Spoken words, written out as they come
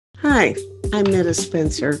Hi, I'm Netta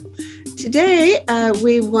Spencer. Today,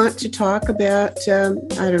 we want to talk about,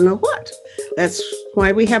 I don't know what. That's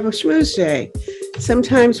why we have a schmooze day.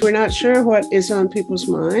 Sometimes we're not sure what is on people's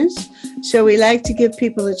minds, so we like to give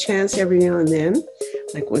people a chance every now and then,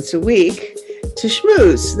 like once a week, to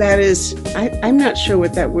schmooze. That is, I'm not sure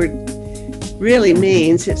what that word really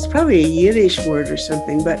means. It's probably a Yiddish word or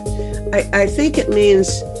something, but I think it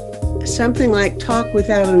means something like talk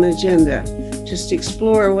without an agenda. Just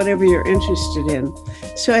explore whatever you're interested in.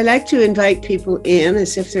 So I like to invite people in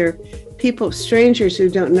as if they're people, strangers who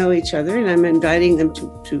don't know each other, and I'm inviting them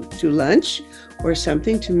to lunch or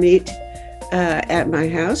something to meet at my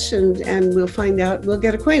house, and we'll find out, we'll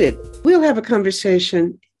get acquainted. We'll have a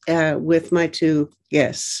conversation with my two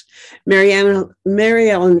guests. Mary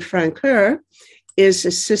Ellen Francoeur is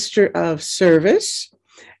a sister of service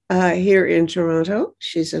here in Toronto.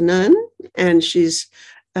 She's a nun, and she's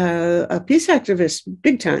a peace activist,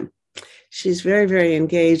 big time. She's very, very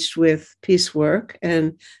engaged with peace work,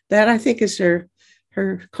 and that, I think, is her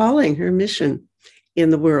calling, her mission in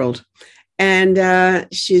the world. And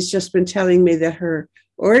she's just been telling me that her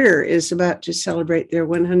order is about to celebrate their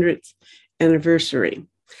 100th anniversary.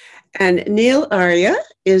 And Neil Arya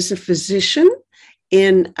is a physician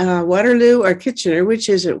in Waterloo or Kitchener. Which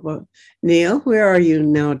is it? Well, Neil, where are you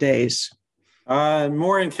nowadays?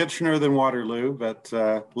 More in Kitchener than Waterloo, but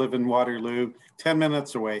live in Waterloo, 10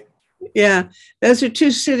 minutes away. Yeah, those are two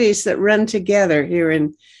cities that run together here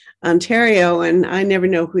in Ontario, and I never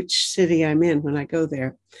know which city I'm in when I go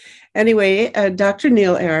there. Anyway, Dr.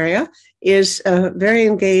 Neil Arya is very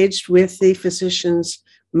engaged with the physicians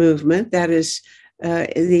movement. That is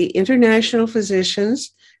the International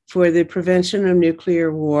Physicians for the Prevention of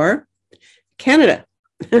Nuclear War, Canada,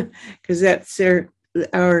 because that's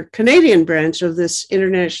our Canadian branch of this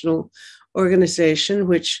international organization,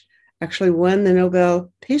 which actually won the Nobel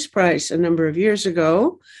Peace Prize a number of years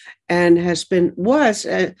ago and was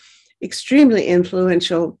extremely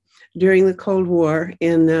influential during the Cold War,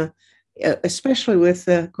 especially with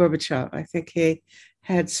Gorbachev. I think he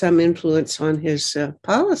had some influence on his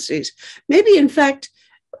policies. Maybe, in fact,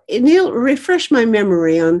 Neil, refresh my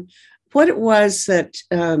memory on what it was that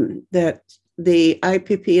the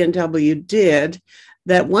IPPNW did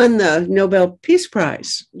that won the Nobel Peace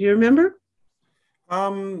Prize. Do you remember?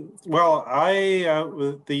 Well,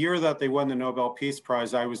 the year that they won the Nobel Peace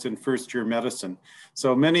Prize, I was in first year medicine.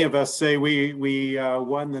 So many of us say we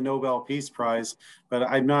won the Nobel Peace Prize, but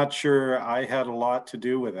I'm not sure I had a lot to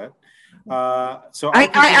do with it. So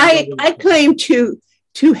I claim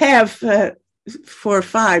to have 4 or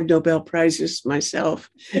 5 Nobel Prizes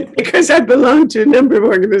myself, because I belong to a number of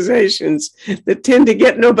organizations that tend to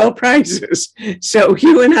get Nobel Prizes. So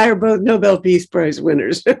you and I are both Nobel Peace Prize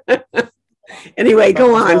winners. Anyway,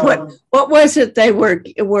 go on. What was it they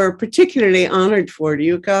were particularly honored for? Do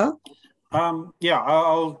you recall?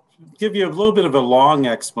 I'll give you a little bit of a long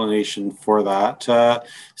explanation for that.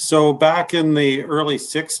 So back in the early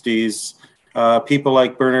 60s, people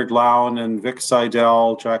like Bernard Lown and Vic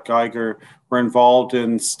Seidel, Jack Geiger were involved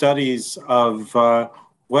in studies of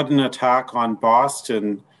what an attack on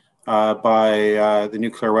Boston by the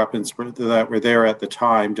nuclear weapons that were there at the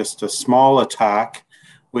time, just a small attack,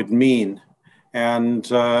 would mean. And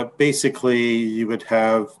basically, you would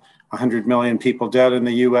have 100 million people dead in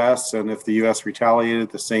the US, and if the US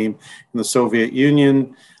retaliated, the same in the Soviet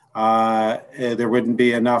Union. There wouldn't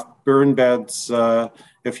be enough burn beds.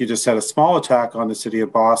 If you just had a small attack on the city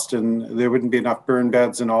of Boston, there wouldn't be enough burn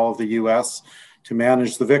beds in all of the US to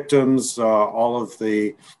manage the victims, all of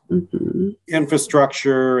the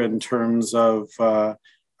infrastructure in terms of the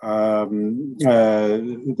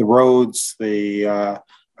roads, the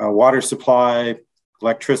water supply,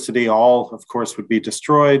 electricity, all, of course, would be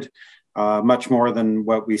destroyed, much more than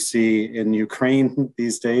what we see in Ukraine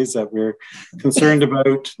these days that we're concerned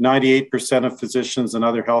about. 98% of physicians and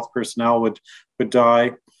other health personnel would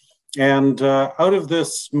die. And out of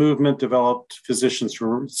this movement developed Physicians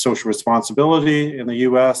for Social Responsibility in the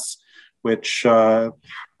US, which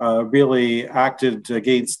really acted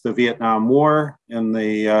against the Vietnam War in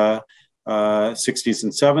the 60s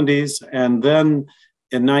and 70s. And then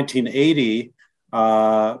in 1980,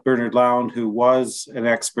 Bernard Lown, who was an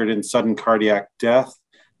expert in sudden cardiac death,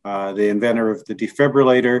 the inventor of the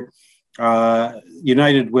defibrillator,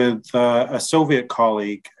 united with a Soviet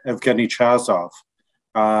colleague, Evgeny Chazov.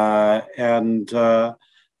 And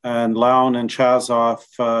Lown and Chazov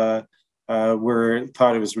thought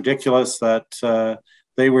it was ridiculous that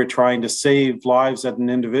they were trying to save lives at an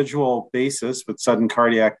individual basis with sudden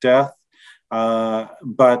cardiac death.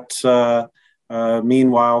 But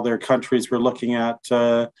Meanwhile, their countries were looking at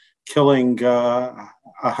killing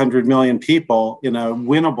 100 million people in a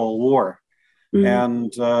winnable war. Mm.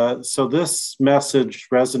 And so this message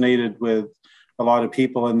resonated with a lot of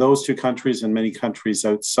people in those two countries and many countries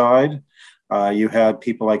outside. You had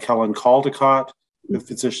people like Helen Caldicott, the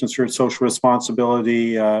Physicians for Social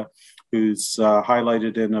Responsibility, who's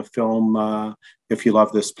highlighted in a film, If You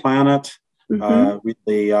Love This Planet,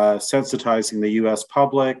 really sensitizing the US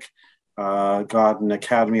public, got an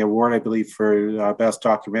Academy Award, I believe, for Best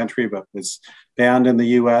Documentary, but was banned in the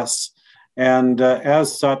US. And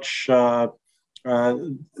as such, with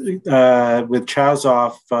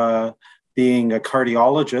Chazov being a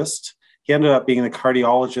cardiologist, he ended up being the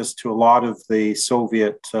cardiologist to a lot of the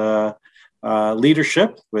Soviet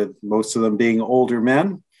leadership, with most of them being older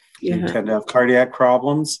men who tend to have cardiac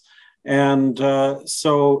problems. And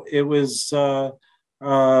so it was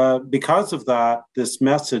because of that, this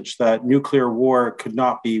message that nuclear war could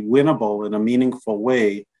not be winnable in a meaningful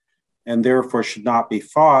way and therefore should not be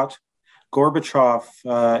fought. Gorbachev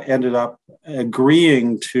ended up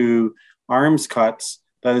agreeing to arms cuts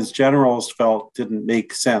that his generals felt didn't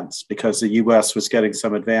make sense because the US was getting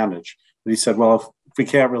some advantage. But he said, well, if we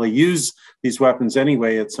can't really use these weapons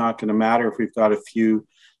anyway, it's not going to matter if we've got a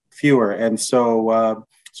fewer. And so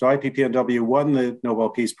IPPNW won the Nobel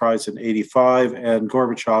Peace Prize in '85, and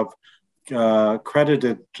Gorbachev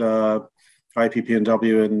credited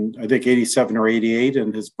IPPNW in, I think, '87 or '88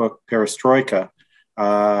 in his book Perestroika,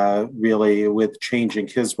 really with changing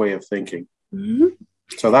his way of thinking.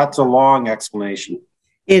 So that's a long explanation.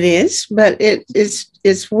 It is, but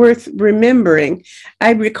it's worth remembering.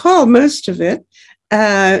 I recall most of it,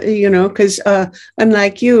 because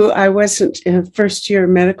unlike you, I wasn't in first year of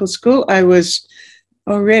medical school. I was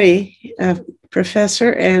already a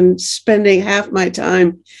professor and spending half my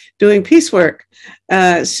time doing piecework.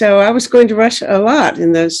 So I was going to Russia a lot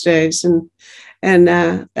in those days, and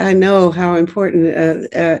I know how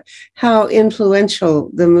important, how influential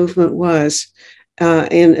the movement was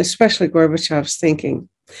in especially Gorbachev's thinking.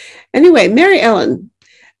 Anyway, Mary Ellen,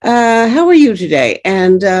 how are you today?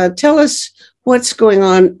 And tell us what's going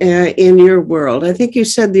on in your world. I think you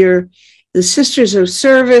said the Sisters of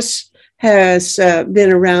Service has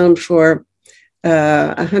been around for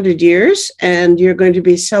 100 years, and you're going to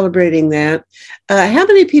be celebrating that. How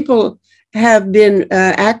many people have been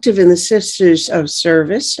active in the Sisters of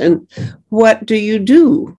Service, and what do you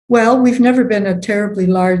do? Well, we've never been a terribly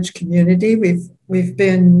large community. We've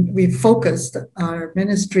focused our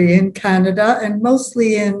ministry in Canada and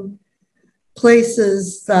mostly in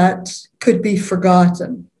places that could be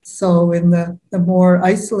forgotten. So in the more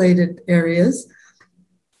isolated areas.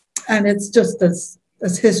 And it's just as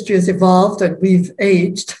history has evolved and we've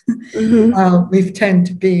aged, we tend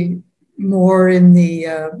to be more in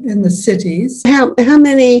the cities. How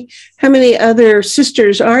many other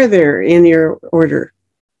sisters are there in your order?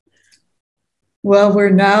 Well, we're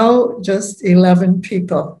now just 11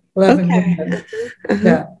 people, 11 women.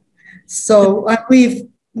 Yeah. So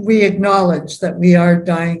we acknowledge that we are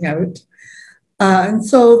dying out. And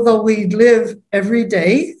so though we live every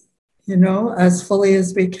day, as fully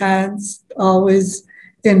as we can, always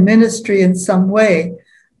in ministry in some way.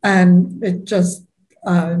 And it just,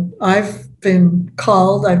 I've been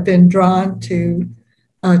drawn to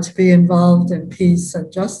be involved in peace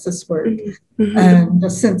and justice work.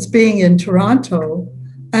 And since being in Toronto,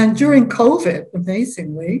 and during COVID,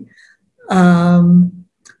 amazingly,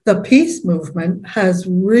 the peace movement has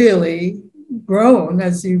really grown,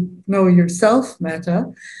 as you know yourself,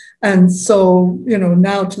 Meta. And so,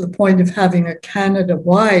 now to the point of having a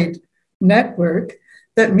Canada-wide network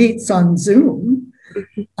that meets on Zoom,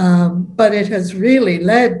 but it has really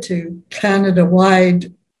led to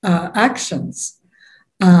Canada-wide actions.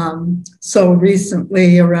 So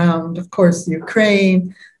recently around, of course,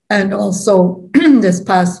 Ukraine, and also this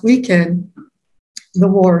past weekend, the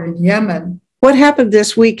war in Yemen. What happened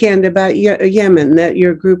this weekend about Yemen that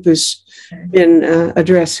your group has been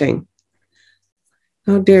addressing?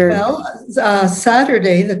 Oh, dear. Well,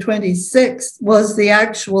 Saturday, the 26th, was the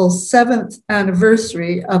actual 7th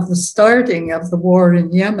anniversary of the starting of the war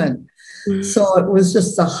in Yemen. So it was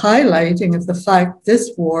just a highlighting of the fact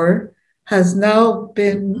this war has now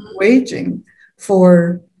been waging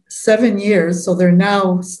for 7 years. So they're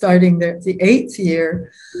now starting the 8th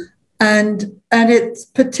year. And it's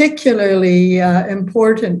particularly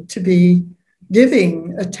important to be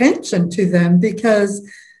giving attention to them because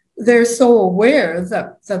they're so aware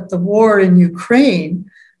that the war in Ukraine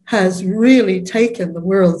has really taken the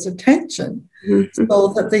world's attention.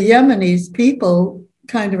 So that the Yemenis people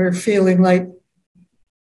kind of are feeling like,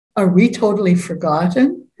 are we totally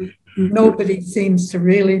forgotten? Nobody seems to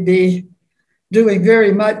really be doing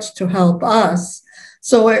very much to help us.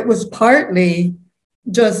 So it was partly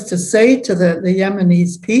just to say to the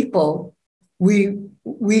Yemenis people,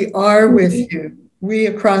 we are with you. We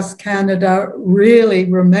across Canada really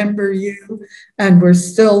remember you, and we're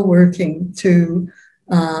still working to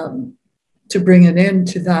bring an end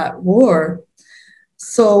to that war.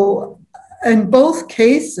 So in both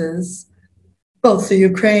cases, both the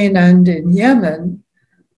Ukraine and in Yemen,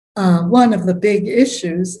 one of the big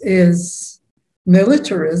issues is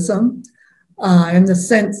militarism, in the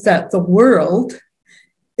sense that the world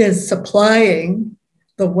is supplying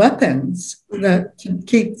the weapons that can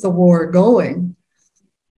keep the war going.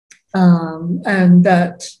 And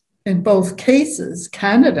that in both cases,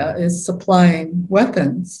 Canada is supplying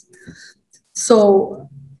weapons. So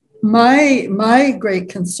my great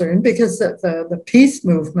concern, because the peace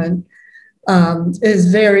movement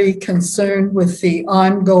is very concerned with the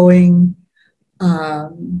ongoing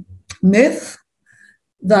myth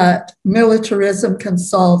that militarism can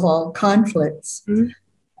solve all conflicts,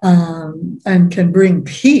 and can bring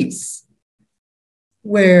peace,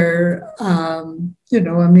 where,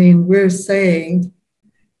 we're saying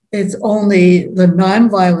it's only the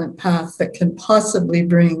nonviolent path that can possibly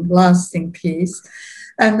bring lasting peace.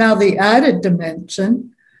 And now the added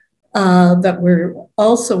dimension, that we're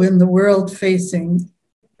also in the world facing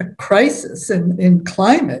a crisis in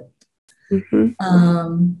climate.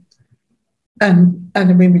 And I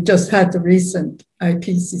mean, we just had the recent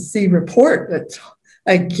IPCC report that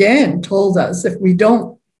again told us if we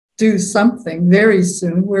don't do something very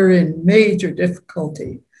soon, we're in major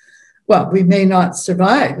difficulty. Well, we may not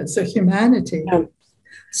survive as a humanity. Yeah.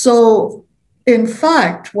 So, in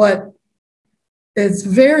fact, what is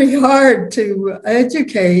very hard to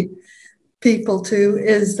educate people to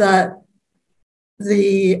is that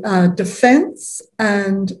the defense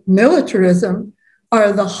and militarism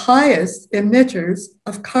are the highest emitters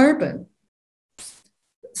of carbon.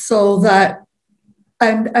 So that,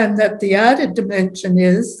 and that the added dimension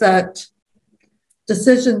is that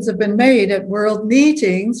decisions have been made at world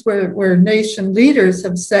meetings where nation leaders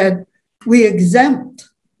have said, we exempt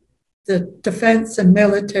the defense and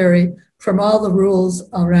military from all the rules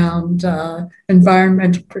around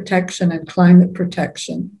environmental protection and climate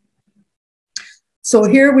protection. So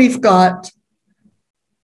here we've got,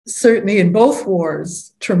 certainly in both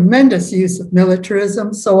wars, tremendous use of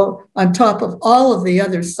militarism. So on top of all of the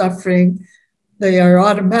other suffering, they are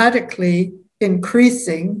automatically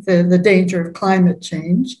increasing the danger of climate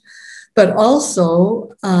change. But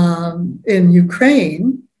also in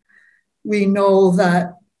Ukraine, we know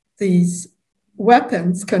that these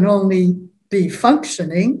weapons can only be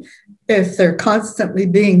functioning if they're constantly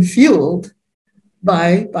being fueled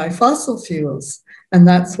by fossil fuels. And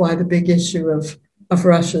that's why the big issue of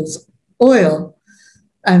Russia's oil,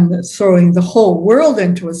 and throwing the whole world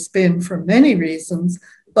into a spin for many reasons,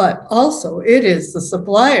 but also it is the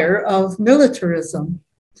supplier of militarism.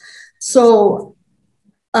 So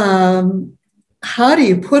how do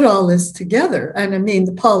you put all this together? And I mean,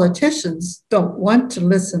 the politicians don't want to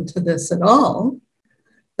listen to this at all,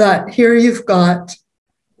 that here you've got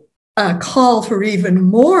a call for even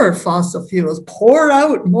more fossil fuels, pour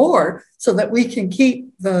out more so that we can keep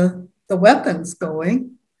the weapons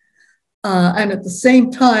going. And at the same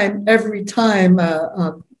time, every time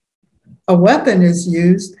a weapon is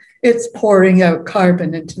used, it's pouring out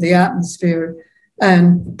carbon into the atmosphere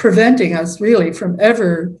and preventing us really from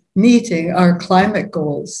ever meeting our climate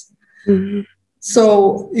goals. Mm-hmm.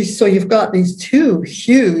 So you've got these two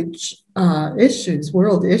huge issues,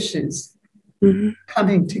 world issues, mm-hmm.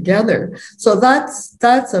 coming together. So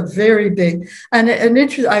that's a very big, and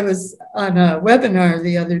I was on a webinar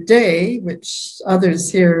the other day, which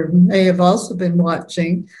others here may have also been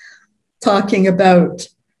watching, talking about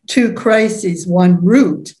two crises, one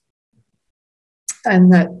root,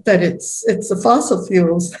 and that it's the fossil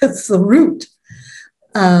fuels that's the root.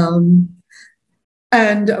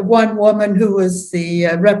 And one woman who was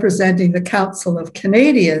representing the Council of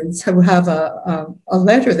Canadians, who have a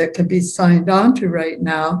letter that can be signed on to right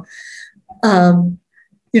now,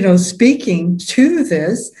 speaking to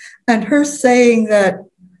this, and her saying that,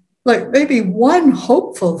 like, maybe one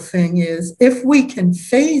hopeful thing is if we can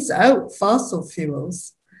phase out fossil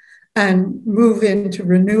fuels and move into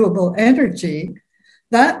renewable energy,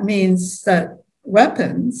 that means that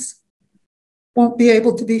weapons won't be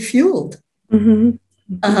able to be fueled. Mm-hmm.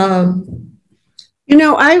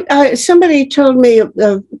 Somebody told me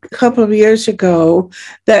a couple of years ago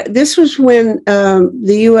that this was when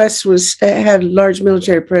the U.S. had large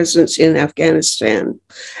military presence in Afghanistan,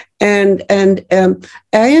 And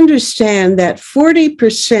I understand that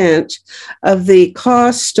 40% of the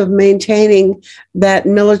cost of maintaining that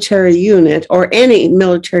military unit or any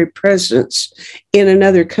military presence in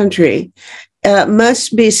another country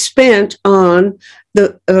must be spent on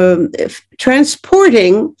the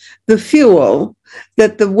transporting the fuel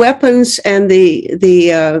that the weapons and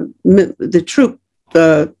the troop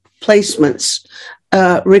placements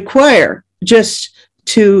require just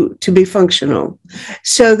to be functional.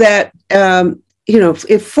 So that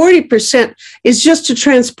if 40% is just to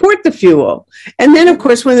transport the fuel, and then of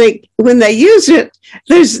course when they use it,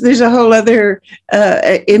 there's a whole other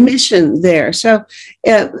emission there. So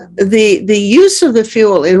the use of the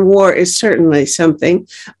fuel in war is certainly something,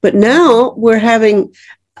 but now we're having,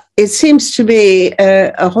 it seems to be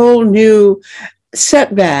a whole new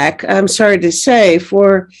setback, I'm sorry to say,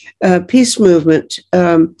 for peace movement.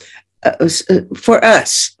 For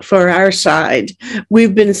us, for our side,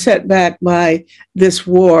 we've been set back by this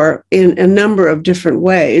war in a number of different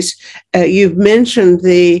ways. You've mentioned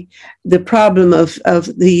the problem of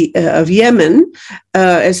Yemen.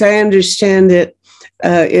 As I understand it,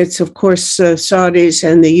 it's of course Saudis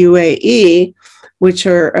and the UAE, which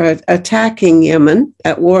are attacking Yemen,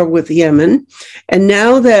 at war with Yemen, and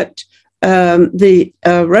now that the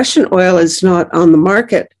Russian oil is not on the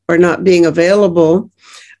market or not being available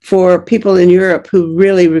for people in Europe who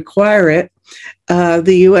really require it,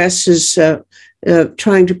 the U.S. is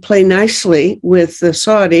trying to play nicely with the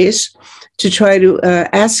Saudis to try to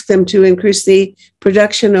ask them to increase the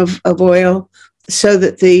production of oil so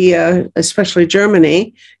that especially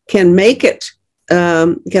Germany, can make it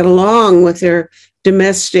get along with their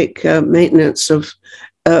domestic maintenance of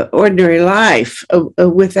ordinary life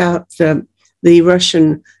without the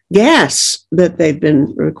Russian gas that they've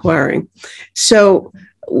been requiring. So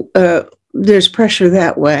there's pressure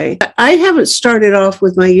that way. I haven't started off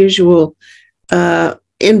with my usual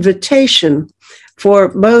invitation for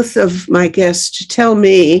both of my guests to tell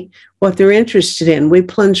me what they're interested in. We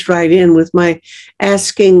plunged right in with my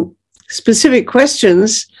asking specific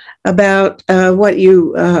questions about what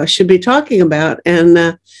you should be talking about,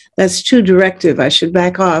 and that's too directive. I should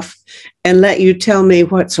back off and let you tell me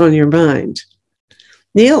what's on your mind.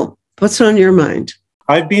 Neil, what's on your mind?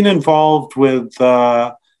 I've been involved with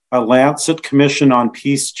a Lancet Commission on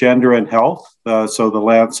Peace, Gender, and Health. So the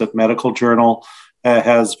Lancet Medical Journal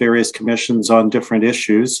has various commissions on different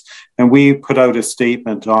issues, and we put out a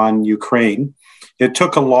statement on Ukraine. It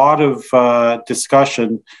took a lot of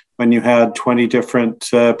discussion when you had 20 different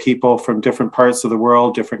people from different parts of the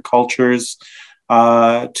world, different cultures,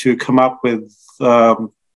 to come up with what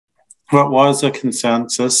was a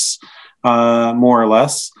consensus, more or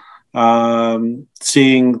less.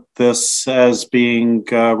 Seeing this as being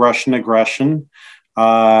Russian aggression.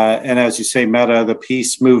 And as you say, Meta, the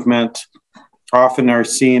peace movement often are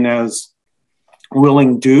seen as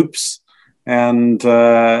willing dupes. And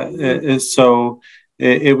so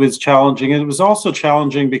it was challenging. It was also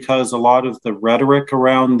challenging because a lot of the rhetoric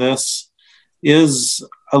around this is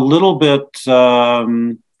a little bit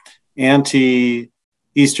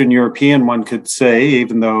anti-Eastern European, one could say,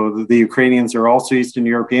 even though the Ukrainians are also Eastern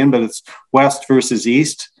European, but it's West versus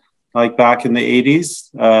East, like back in the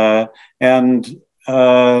 80s. And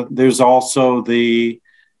there's also the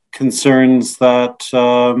concerns that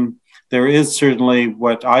there is certainly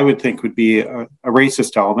what I would think would be a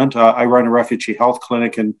racist element. I run a refugee health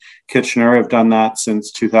clinic in Kitchener. I've done that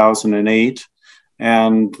since 2008.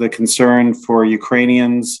 And the concern for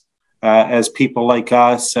Ukrainians as people like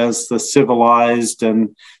us, as the civilized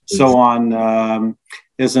and so on,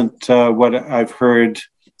 isn't what I've heard,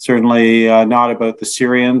 certainly not about the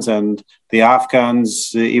Syrians and the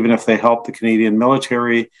Afghans, even if they help the Canadian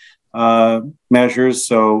military measures.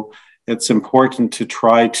 So it's important to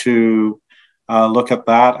try to look at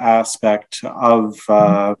that aspect of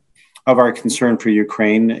our concern for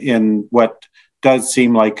Ukraine in what does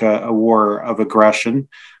seem like a war of aggression.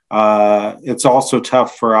 It's also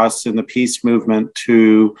tough for us in the peace movement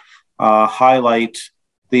to highlight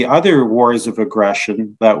the other wars of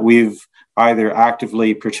aggression that we've either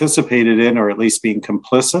actively participated in or at least being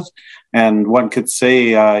complicit. And one could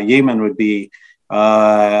say Yemen would be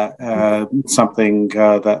something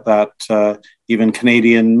that even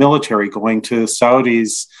Canadian military going to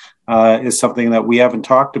Saudis is something that we haven't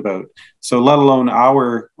talked about. So let alone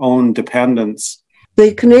our own dependence.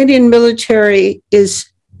 The Canadian military is,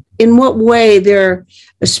 in what way they're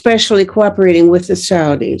especially cooperating with the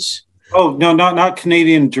Saudis? Oh, no, not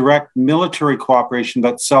Canadian direct military cooperation,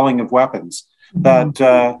 but selling of weapons. Mm-hmm.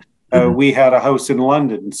 That we had a house in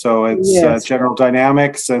London. So it's Yes. General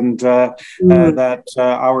Dynamics, and that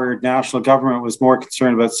our national government was more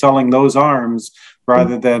concerned about selling those arms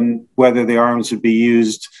rather than whether the arms would be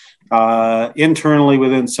used internally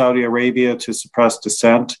within Saudi Arabia to suppress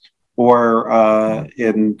dissent, or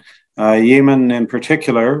in Yemen in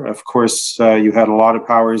particular. Of course, you had a lot of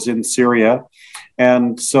powers in Syria.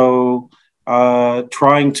 And so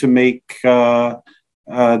trying to make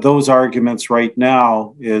those arguments right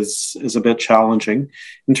now is a bit challenging.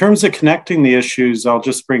 In terms of connecting the issues, I'll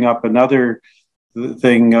just bring up another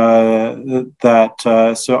thing so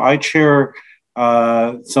I chair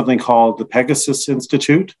something called the Pegasus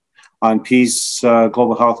Institute on Peace,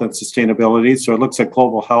 Global Health, and Sustainability. So it looks at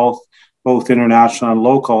global health, both international and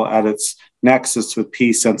local, at its nexus with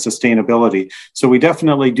peace and sustainability. So we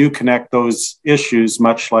definitely do connect those issues,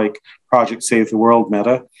 much like Project Save the World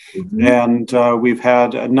Meta. And we've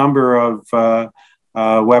had a number of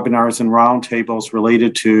webinars and roundtables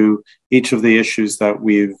related to each of the issues that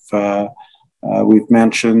we've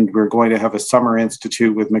mentioned. We're going to have a summer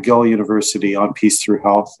institute with McGill University on peace through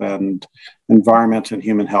health and environment and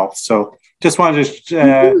human health. So just wanted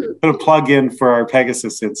to put a plug in for our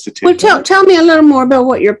Pegasus Institute. Well, tell me a little more about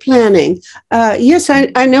what you're planning. Yes,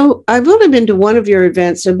 I know. I've only been to one of your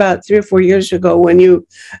events about 3 or 4 years ago when you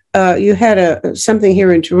had something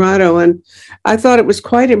here in Toronto, and I thought it was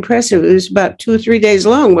quite impressive. It was about 2 or 3 days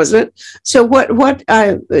long, wasn't it? So what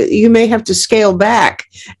you may have to scale back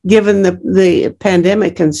given the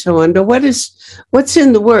pandemic and so on. But what's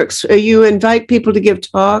in the works? You invite people to give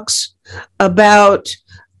talks about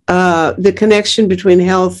the connection between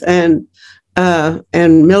health and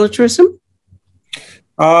militarism?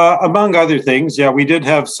 Among other things, yeah, we did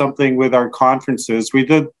have something with our conferences. We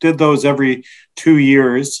did those every 2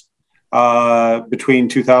 years between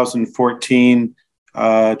 2014,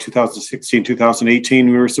 2016,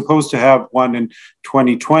 2018. We were supposed to have one in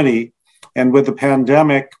 2020. And with the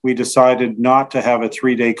pandemic, we decided not to have a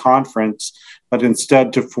 3-day conference, but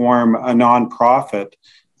instead to form a nonprofit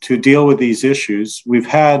to deal with these issues. We've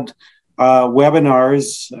had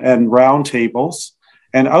webinars and roundtables,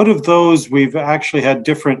 and out of those, we've actually had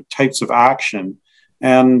different types of action,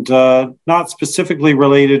 and not specifically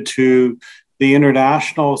related to the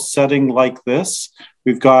international setting like this.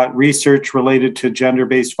 We've got research related to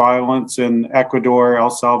gender-based violence in Ecuador, El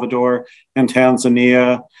Salvador, and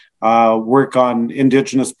Tanzania, work on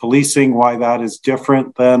Indigenous policing, why that is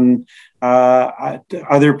different than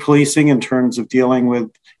other policing in terms of dealing with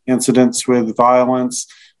incidents with violence,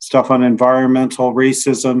 stuff on environmental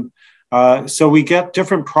racism. So we get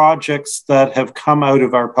different projects that have come out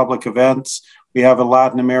of our public events. We have a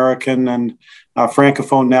Latin American and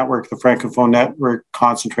Francophone network, the Francophone network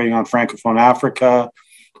concentrating on Francophone Africa.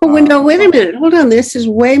 Oh, no, wait a minute. Hold on. This is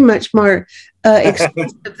way much more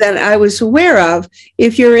expensive than I was aware of.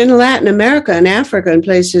 If you're in Latin America and Africa and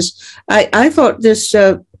places, I thought this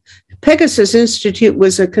Pegasus Institute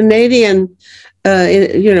was a Canadian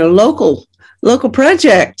local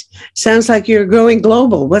project. Sounds like you're going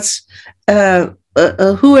global.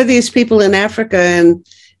 Who are these people in Africa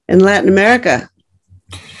and Latin America?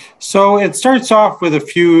 So it starts off with a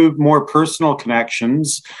few more personal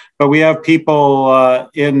connections, but we have people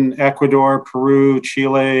in Ecuador, Peru,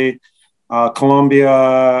 Chile,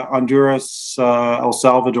 Colombia, Honduras, El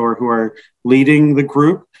Salvador who are leading the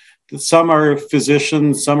group. Some are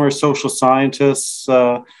physicians, some are social scientists,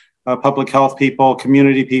 public health people,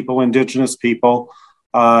 community people, Indigenous people,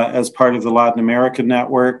 as part of the Latin American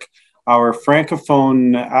network. Our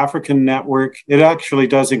Francophone African network, it actually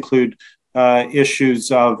does include issues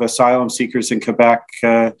of asylum seekers in Quebec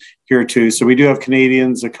here too. So we do have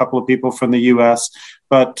Canadians, a couple of people from the US,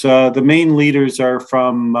 but the main leaders are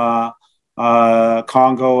from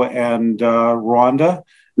Congo and Rwanda.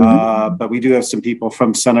 But we do have some people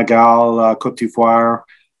from Senegal, Cote d'Ivoire,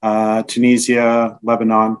 Tunisia,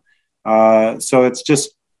 Lebanon. So it's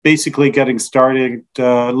just basically getting started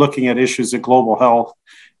looking at issues of global health.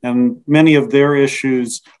 And many of their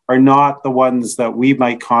issues are not the ones that we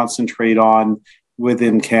might concentrate on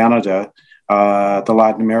within Canada. The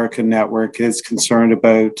Latin American network is concerned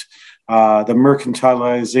about the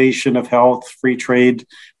mercantilization of health, free trade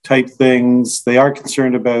type things. They are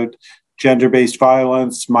concerned about gender-based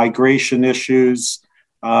violence, migration issues,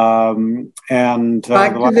 and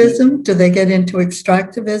extractivism. Do they get into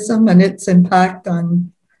extractivism and its impact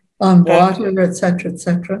on water, et cetera, et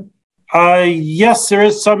cetera? Yes, there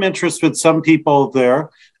is some interest with some people there.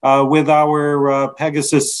 With our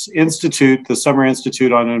Pegasus Institute, the Summer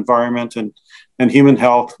Institute on Environment and Human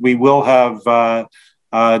Health, we will have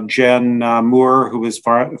Jen Moore, who was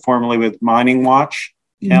formerly with Mining Watch,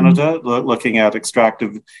 Canada, looking at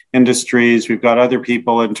extractive industries. We've got other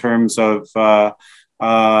people in terms of more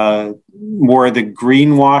the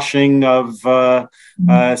greenwashing of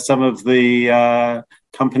some of the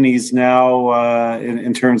companies now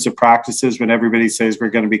in terms of practices when everybody says we're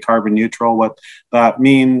going to be carbon neutral, what that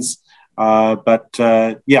means.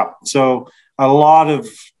 Yeah, so a lot of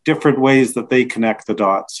different ways that they connect the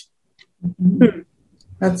dots. Mm-hmm.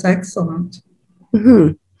 That's excellent.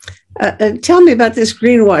 Mm-hmm. Tell me about this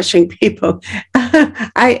greenwashing, people.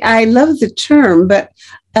 I love the term, but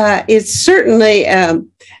it's certainly a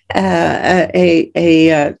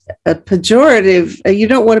pejorative. You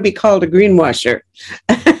don't want to be called a greenwasher.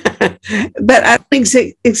 But I don't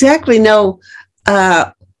exactly know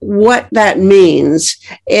what that means.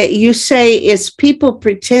 You say it's people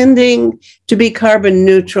pretending to be carbon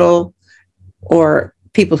neutral, or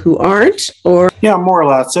people who aren't, or? Yeah, more or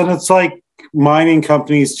less. And it's like mining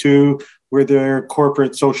companies too, where they're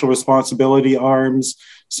corporate social responsibility arms.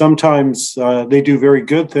 Sometimes they do very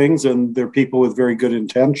good things and they're people with very good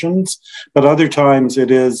intentions, but other times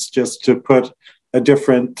it is just to put a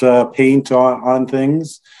different paint on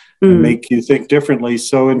things and make you think differently.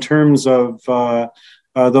 So in terms of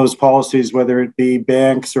those policies, whether it be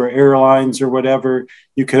banks or airlines or whatever,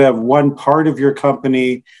 you could have one part of your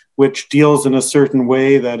company which deals in a certain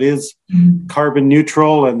way that is carbon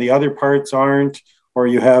neutral and the other parts aren't, or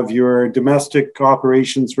you have your domestic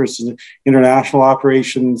operations versus international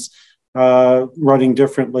operations running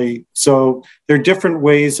differently. So there are different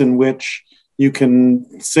ways in which you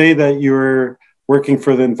can say that you're working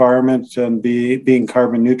for the environment and being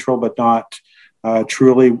carbon neutral, but not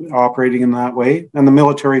truly operating in that way. And the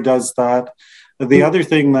military does that. The other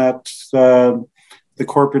thing that the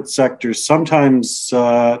corporate sector sometimes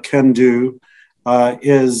can do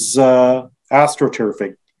is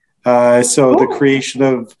astroturfing. So the creation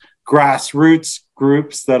of grassroots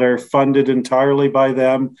groups that are funded entirely by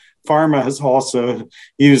them. Pharma has also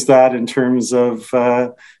used that in terms of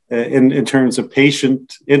in terms of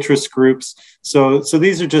patient interest groups. So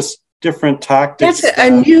these are just different tactics. That's a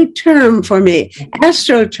new term for me.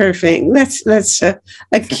 Astroturfing. That's a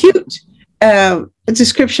cute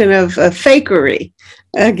description of fakery,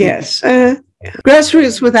 I guess.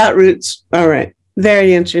 Grassroots without roots. All right.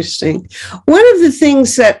 Very interesting. One of the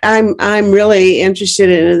things that I'm really interested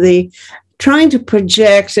in is the trying to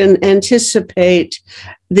project and anticipate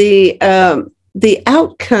the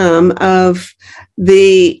outcome of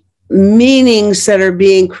the meanings that are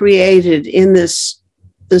being created in this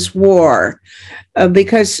war,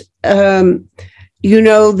 because the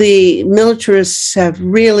militarists have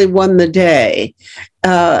really won the day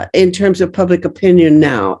in terms of public opinion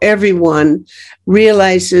now. Everyone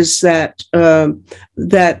realizes that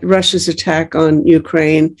that Russia's attack on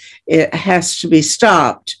Ukraine, it has to be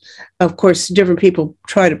stopped. Of course, different people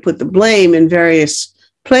try to put the blame in various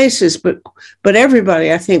places, but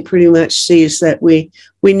everybody, I think, pretty much sees that we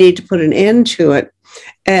need to put an end to it.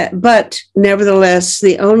 But nevertheless,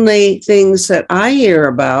 the only things that I hear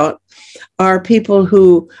about are people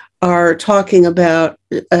who are talking about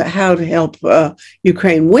how to help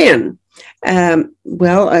Ukraine win.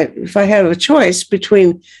 If I have a choice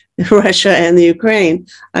between Russia and the Ukraine,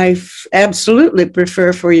 I absolutely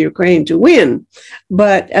prefer for Ukraine to win.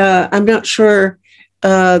 But I'm not sure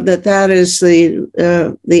that is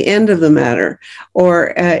the end of the matter,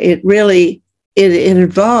 or it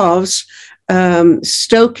involves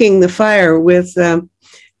stoking the fire with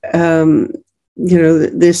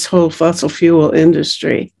this whole fossil fuel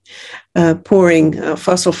industry, pouring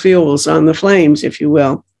fossil fuels on the flames, if you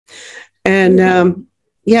will. And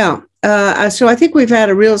so I think we've had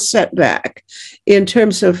a real setback in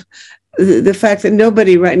terms of the fact that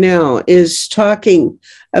nobody right now is talking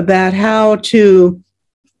about how to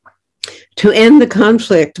end the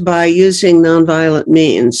conflict by using nonviolent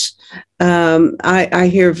means. I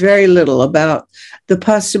hear very little about the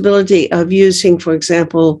possibility of using, for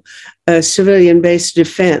example, a civilian-based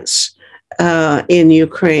defense in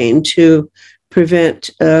Ukraine to prevent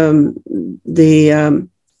the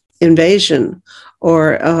invasion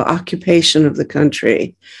or occupation of the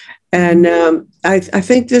country. And I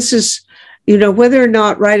think this is, whether or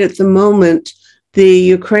not right at the moment the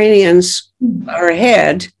Ukrainians are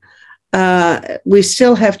ahead, we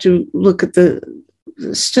still have to look at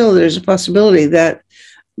still there's a possibility that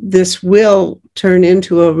this will turn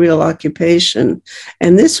into a real occupation.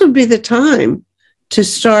 And this would be the time to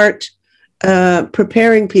start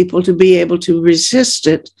preparing people to be able to resist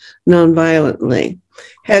it nonviolently.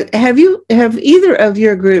 Have either of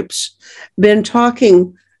your groups been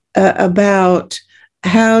talking about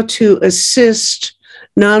how to assist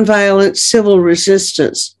nonviolent civil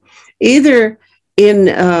resistance, either in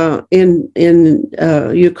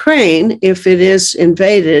Ukraine, if it is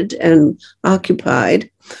invaded and occupied,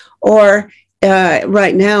 or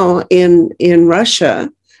right now in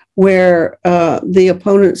Russia, where the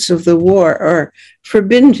opponents of the war are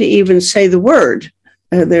forbidden to even say the word.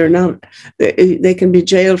 They're not. They can be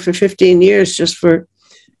jailed for 15 years just for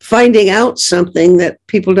finding out something that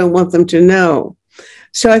people don't want them to know.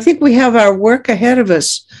 So I think we have our work ahead of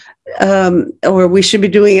us, or we should be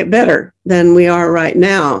doing it better than we are right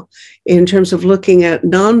now in terms of looking at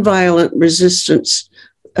nonviolent resistance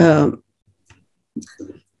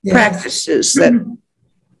practices. That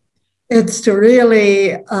it's to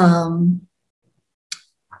really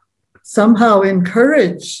somehow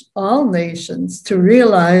encourage all nations to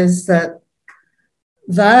realize that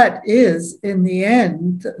that is, in the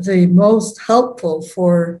end, the most helpful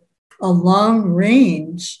for a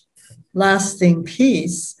long-range, lasting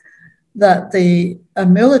peace, that a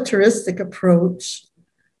militaristic approach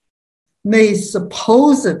may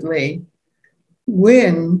supposedly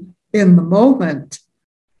win in the moment,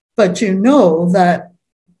 but you know that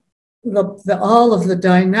all of the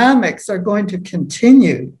dynamics are going to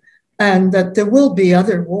continue, and that there will be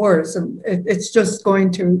other wars, and it's just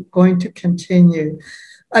going to continue.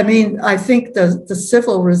 I mean, I think the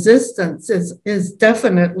civil resistance is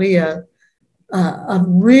definitely a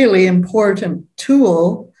really important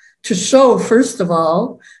tool to show, first of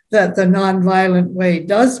all, that the nonviolent way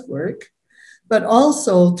does work, but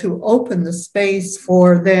also to open the space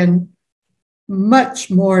for then much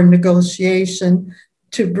more negotiation,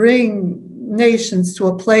 to bring nations to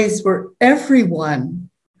a place where everyone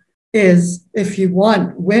is, if you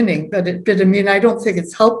want, winning. But I mean, I don't think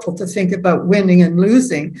it's helpful to think about winning and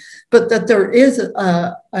losing, but that there is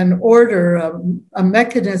an order, a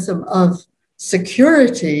mechanism of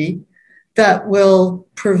security that will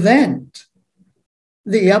prevent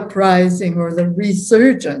the uprising or the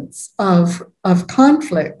resurgence of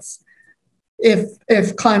conflicts.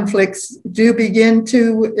 If conflicts do begin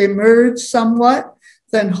to emerge somewhat,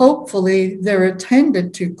 then hopefully they're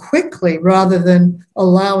attended to quickly rather than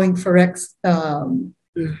allowing for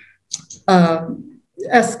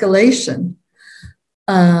escalation.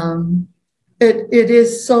 It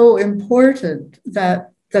is so important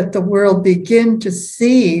that the world begin to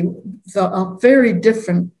see a very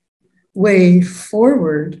different way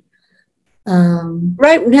forward.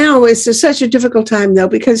 Right now is such a difficult time, though,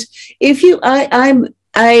 because if you, a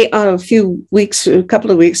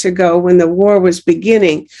couple of weeks ago, when the war was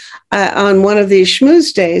beginning, on one of these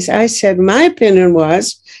schmooze days, I said my opinion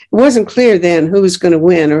was it wasn't clear then who was going to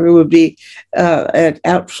win or who would be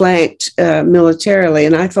outflanked militarily,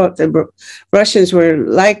 and I thought the Russians were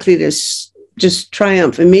likely to just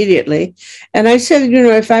triumph immediately. And I said,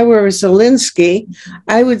 if I were Zelensky,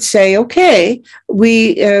 I would say, okay,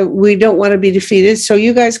 we don't want to be defeated, so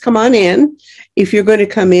you guys come on in. If you're going to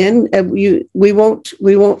come in, we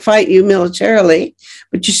won't fight you militarily,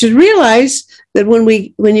 but you should realize that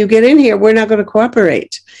when you get in here, we're not going to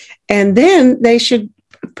cooperate. And then they should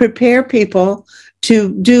prepare people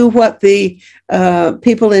to do what the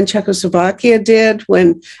people in Czechoslovakia did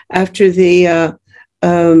after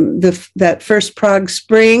that first Prague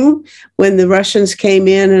Spring, when the Russians came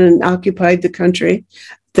in and occupied the country.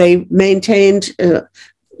 They maintained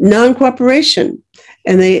non-cooperation,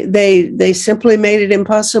 and they simply made it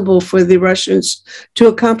impossible for the Russians to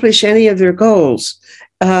accomplish any of their goals.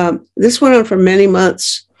 This went on for many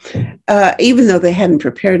months, even though they hadn't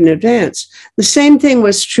prepared in advance. The same thing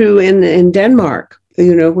was true in Denmark.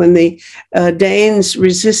 When the Danes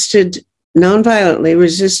nonviolently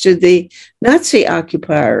resisted the Nazi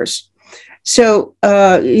occupiers. So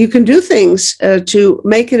you can do things to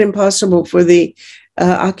make it impossible for the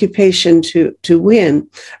occupation to win.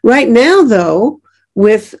 Right now, though,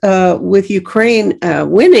 with Ukraine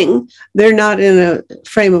winning, they're not in a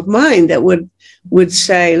frame of mind that would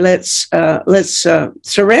say let's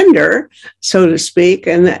surrender, so to speak,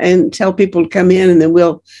 and tell people to come in, and then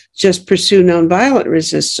we'll just pursue nonviolent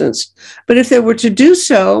resistance. But if they were to do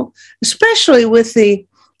so, especially with the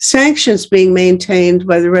sanctions being maintained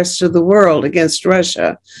by the rest of the world against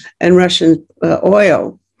Russia and Russian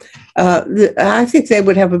oil, I think they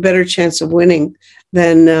would have a better chance of winning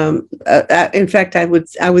than. In fact, I would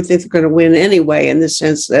think they're going to win anyway, in the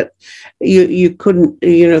sense that you couldn't.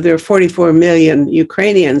 There are 44 million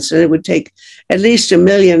Ukrainians, and it would take at least 1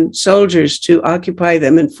 million soldiers to occupy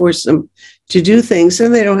them and force them to do things,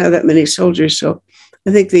 and they don't have that many soldiers. So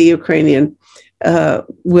I think the Ukrainian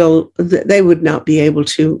they would not be able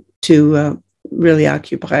to really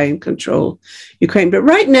occupy and control Ukraine. But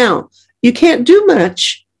right now, you can't do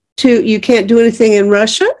much. You can't do anything in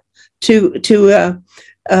Russia to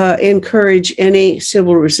encourage any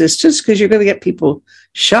civil resistance, because you're going to get people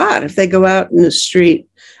shot if they go out in the street.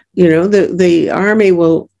 You know, the army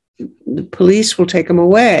will, the police will take them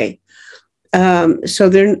away.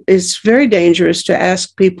 So it's very dangerous to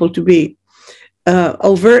ask people to be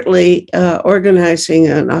overtly organizing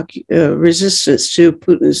a resistance to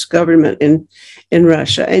Putin's government in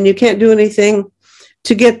Russia. And you can't do anything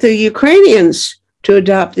to get the Ukrainians to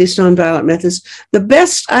adopt these nonviolent methods. The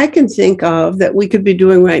best I can think of that we could be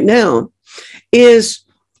doing right now is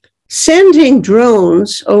sending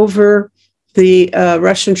drones over the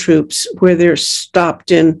Russian troops where they're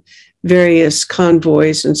stopped in various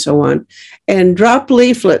convoys and so on, and drop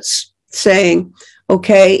leaflets saying,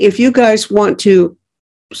 okay, if you guys want to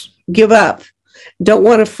give up, don't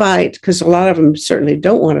want to fight, because a lot of them certainly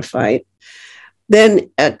don't want to fight, then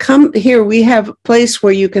come here. We have a place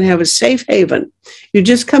where you can have a safe haven. You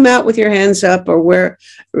just come out with your hands up, or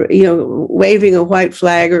waving a white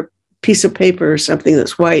flag or piece of paper or something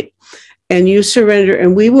that's white, and you surrender,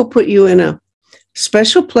 and we will put you in a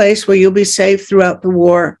special place where you'll be safe throughout the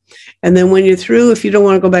war. And then when you're through, if you don't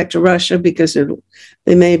want to go back to Russia because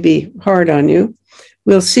they may be hard on you,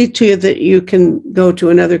 we'll see to you that you can go to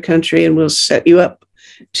another country, and we'll set you up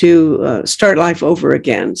to start life over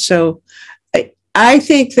again. So I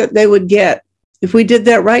think that they would get, if we did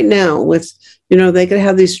that right now with, they could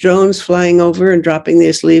have these drones flying over and dropping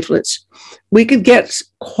these leaflets, we could get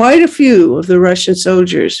quite a few of the Russian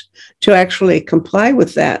soldiers to actually comply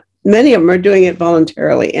with that. Many of them are doing it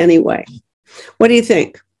voluntarily anyway. What do you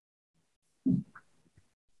think?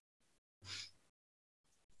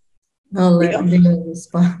 I'll let Neil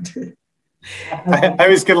respond. I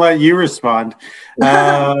was going to let you respond.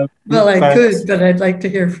 Well, I could, but I'd like to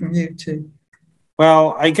hear from you too.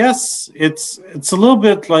 Well, I guess it's a little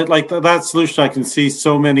bit like that solution. I can see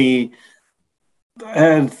so many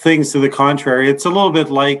things to the contrary. It's a little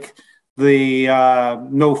bit like the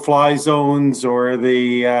no-fly zones, or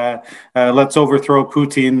the let's overthrow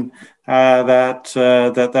Putin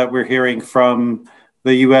that we're hearing from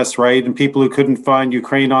the U.S., right? And people who couldn't find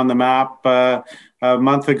Ukraine on the map a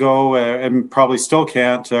month ago, and probably still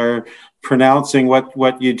can't, are pronouncing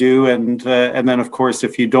what you do. And then, of course,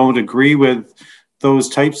 if you don't agree with those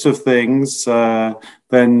types of things,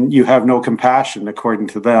 then you have no compassion, according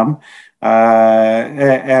to them.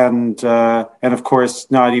 And of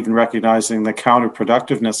course, not even recognizing the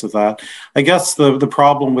counterproductiveness of that. I guess the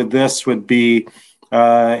problem with this would be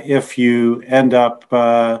if you end up,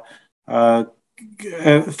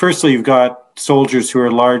 firstly, you've got soldiers who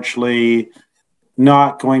are largely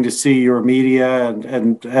not going to see your media,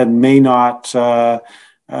 and may not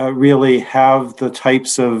really have the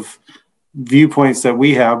types of viewpoints that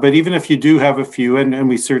we have. But even if you do have a few, and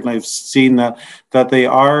we certainly have seen that they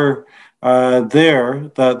are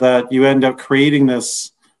there, that you end up creating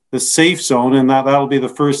this safe zone, and that'll be the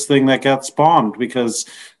first thing that gets bombed, because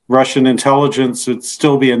Russian intelligence would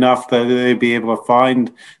still be enough that they'd be able to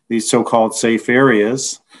find these so-called safe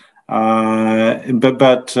areas.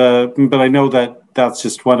 But I know that that's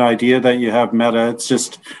just one idea that you have, Meta. It's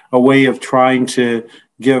just a way of trying to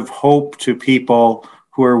give hope to people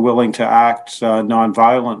who are willing to act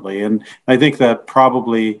nonviolently. And I think that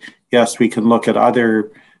probably, yes, we can look at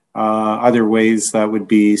other ways that would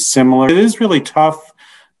be similar. It is really tough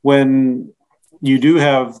when you do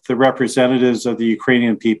have the representatives of the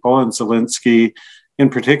Ukrainian people, and Zelensky in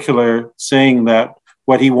particular, saying that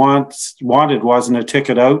what he wanted wasn't a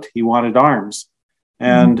ticket out, he wanted arms.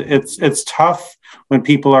 And it's tough when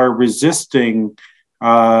people are resisting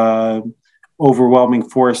overwhelming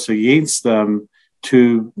force against them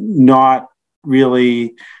to not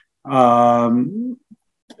really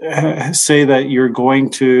say that you're going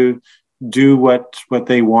to do what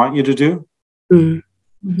they want you to do.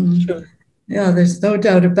 Mm-hmm. Sure. Yeah, there's no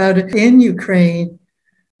doubt about it. In Ukraine,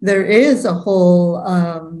 there is a whole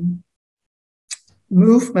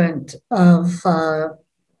movement of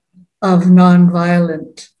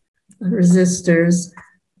nonviolent resistors.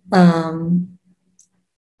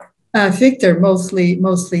 I think they're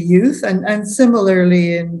mostly youth, and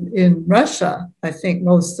similarly in Russia, I think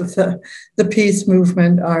most of the peace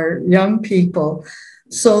movement are young people,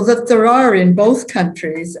 so that there are in both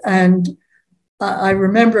countries. And I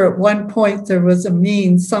remember at one point there was a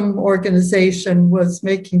means, some organization was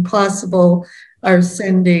making possible our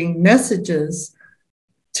sending messages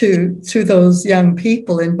to those young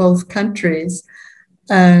people in both countries.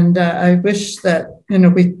 And I wish that,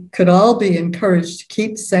 we could all be encouraged to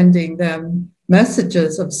keep sending them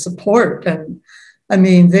messages of support and,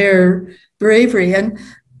 their bravery. And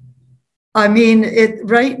it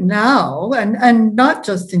right now, and not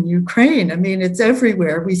just in Ukraine, it's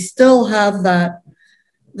everywhere. We still have that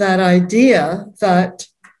that idea that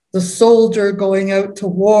the soldier going out to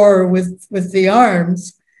war with the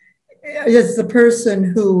arms is the person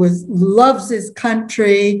who loves his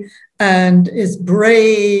country and is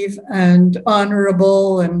brave and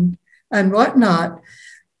honorable and whatnot.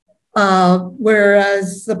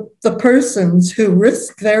 Whereas the persons who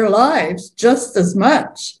risk their lives just as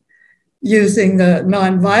much using the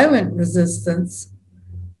nonviolent resistance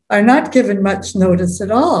are not given much notice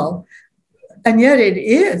at all. And yet it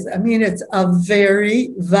is. I mean, it's a very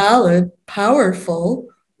valid, powerful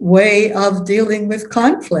way of dealing with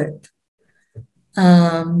conflict.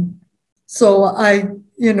 So I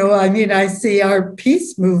see our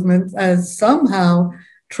peace movement as somehow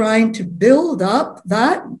trying to build up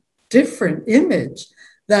that different image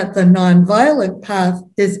that the nonviolent path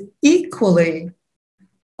is equally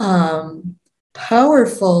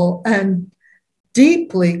powerful and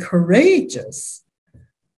deeply courageous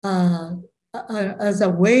as a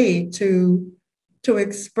way to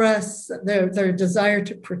express their desire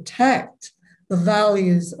to protect the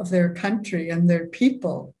values of their country and their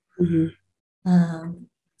people. Mm-hmm.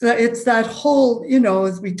 It's that whole,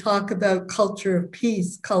 as we talk about culture of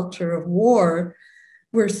peace, culture of war,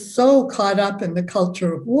 we're so caught up in the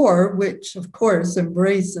culture of war, which of course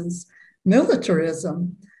embraces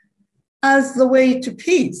militarism as the way to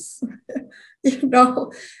peace.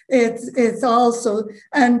 It's also,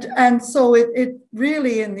 and so it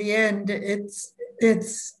really, in the end,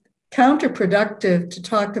 it's counterproductive to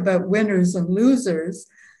talk about winners and losers,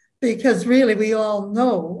 because really we all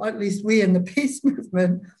know, at least we in the peace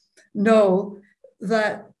movement know,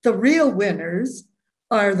 that the real winners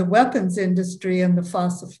are the weapons industry and the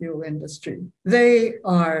fossil fuel industry. They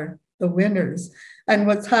are the winners. And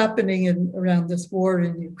what's happening around this war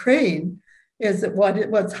in Ukraine is that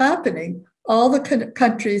what's happening, all the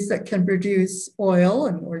countries that can produce oil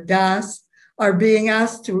or gas are being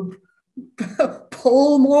asked to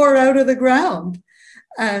pull more out of the ground.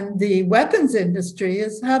 And the weapons industry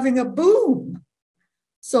is having a boom.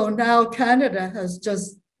 So now Canada has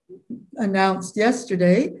just announced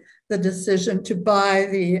yesterday the decision to buy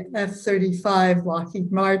the F-35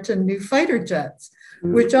 Lockheed Martin new fighter jets,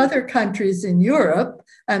 which other countries in Europe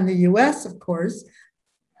and the US, of course,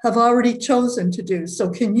 have already chosen to do. So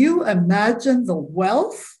can you imagine the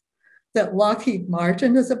wealth that Lockheed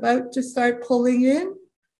Martin is about to start pulling in?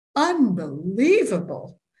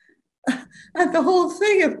 Unbelievable. And the whole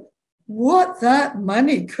thing of what that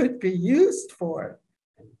money could be used for.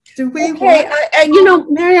 Do we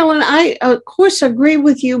Marilyn, I of course agree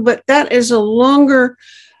with you, but that is a longer,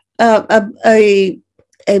 a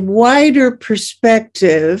wider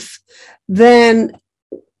perspective than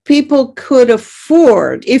people could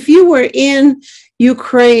afford. If you were in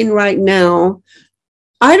Ukraine right now,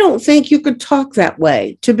 I don't think you could talk that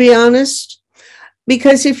way, to be honest.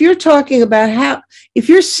 Because if you're talking about if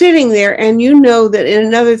you're sitting there and you know that in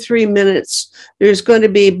another 3 minutes, there's going to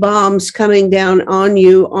be bombs coming down on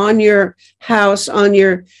you, on your house, on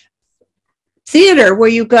your theater where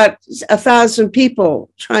you've got 1,000 people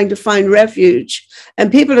trying to find refuge,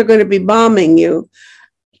 and people are going to be bombing you,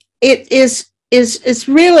 it's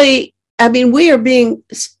really, I mean, we are being,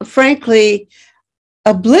 frankly,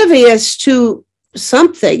 oblivious to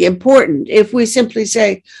something important if we simply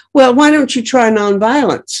say, well, why don't you try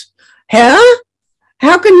nonviolence? Huh?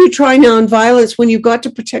 How can you try nonviolence when you've got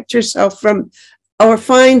to protect yourself from or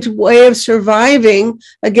find a way of surviving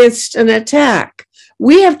against an attack?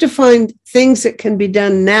 We have to find things that can be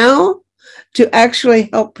done now to actually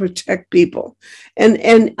help protect people.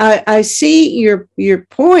 And I see your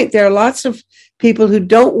point. There are lots of people who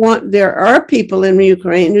don't want, there are people in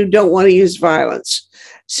Ukraine who don't want to use violence.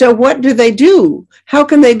 So what do? How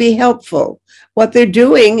can they be helpful? What they're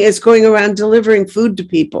doing is going around delivering food to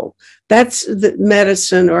people. That's the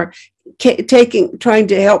medicine, or trying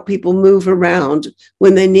to help people move around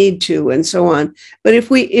when they need to, and so on. But if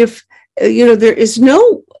there is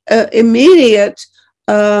no immediate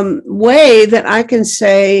way that I can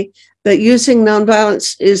say that using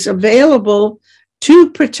nonviolence is available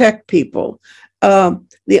to protect people.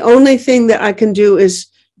 The only thing that I can do is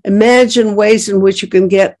imagine ways in which you can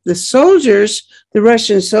get the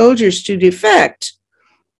Russian soldiers, to defect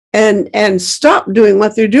and stop doing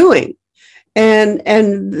what they're doing.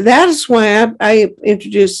 And that is why I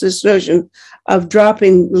introduced this notion of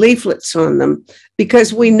dropping leaflets on them,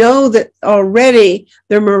 because we know that already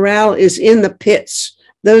their morale is in the pits.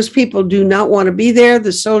 Those people do not want to be there.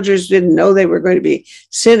 The soldiers didn't know they were going to be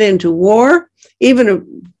sent into war.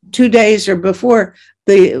 Even 2 days or before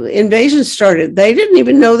the invasion started, they didn't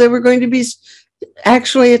even know they were going to be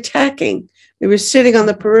actually attacking. They were sitting on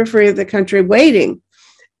the periphery of the country waiting.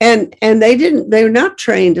 and they're not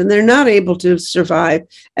trained, and they're not able to survive,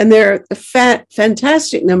 and there are a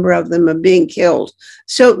fantastic number of them are being killed.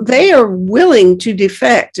 So they are willing to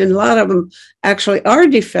defect, and a lot of them actually are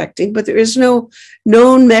defecting, but there is no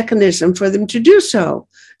known mechanism for them to do so.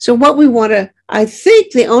 So what we want to, I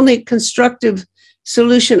think the only constructive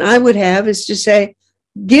solution I would have is to say,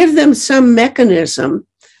 give them some mechanism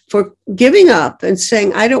for giving up and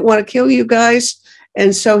saying, I don't want to kill you guys,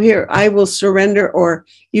 and so here I will surrender, or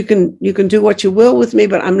you can do what you will with me,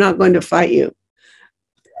 but I'm not going to fight you.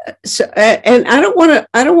 So, and I don't want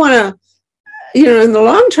to, in the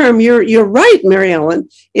long term, you're right, Mary Ellen.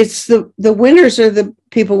 It's the winners are the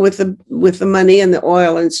people with the money and the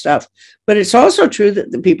oil and stuff. But it's also true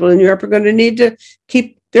that the people in Europe are going to need to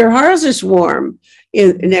keep their houses warm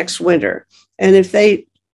in next winter. And if they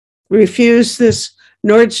refuse this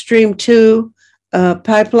Nord Stream 2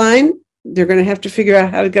 pipeline, they're going to have to figure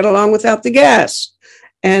out how to get along without the gas.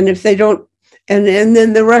 And if they don't, and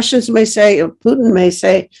then the Russians may say, or Putin may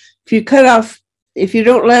say, if you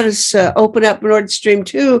don't let us open up Nord Stream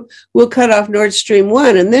 2, we'll cut off Nord Stream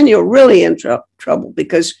 1. And then you're really in trouble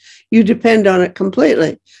because you depend on it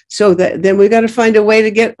completely. So then we got to find a way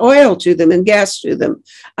to get oil to them and gas to them.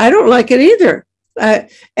 I don't like it either. And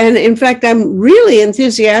in fact, I'm really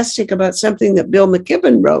enthusiastic about something that Bill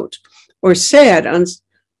McKibben wrote or said on,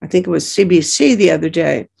 I think it was CBC the other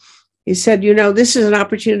day. He said, this is an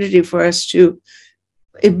opportunity for us to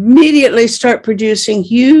immediately start producing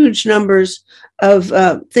huge numbers of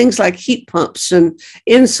things like heat pumps and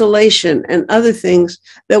insulation and other things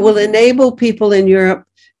that will enable people in Europe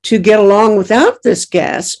to get along without this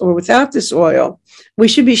gas or without this oil. We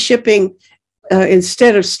should be shipping,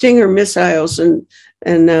 instead of Stinger missiles and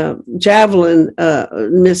Javelin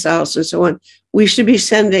missiles and so on, we should be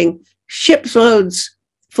sending shiploads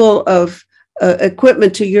full of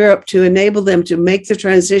equipment to Europe to enable them to make the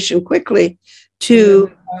transition quickly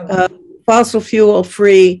to fossil fuel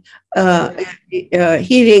free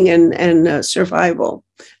heating and survival,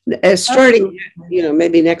 starting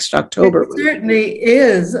maybe next October. It certainly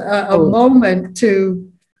is a moment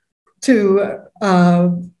to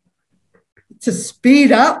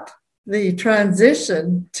speed up the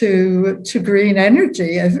transition to green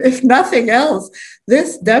energy. If nothing else,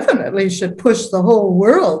 this definitely should push the whole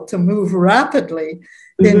world to move rapidly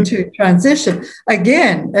into transition.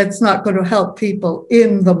 Again, it's not going to help people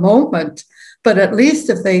in the moment, but at least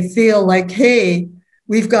if they feel like, hey,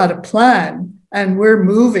 we've got a plan and we're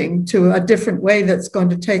moving to a different way that's going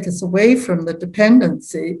to take us away from the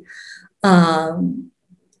dependency,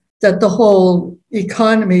 that the whole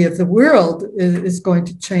economy of the world is going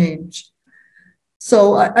to change.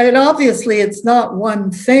 So obviously it's not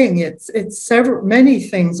one thing, it's many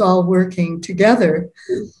things all working together.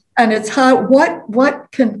 And it's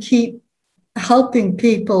what can keep helping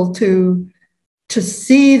people to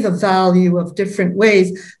see the value of different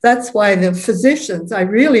ways. That's why the physicians, I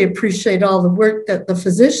really appreciate all the work that the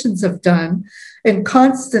physicians have done in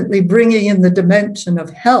constantly bringing in the dimension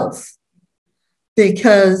of health,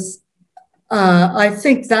 because I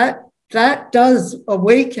think that does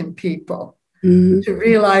awaken people to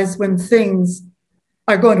realize when things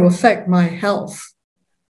are going to affect my health.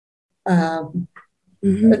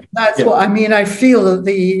 That's what I mean. I feel that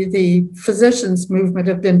the physicians movement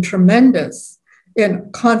have been tremendous in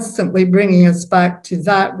constantly bringing us back to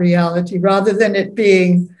that reality, rather than it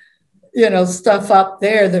being, stuff up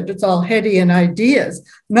there that it's all heady and ideas.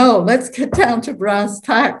 No, let's get down to brass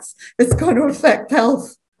tacks. It's going to affect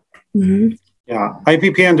health. Yeah,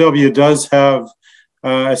 IPPNW does have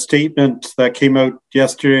a statement that came out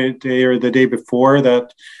yesterday or the day before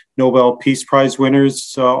that Nobel Peace Prize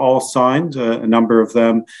winners all signed, a number of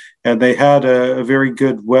them, and they had a very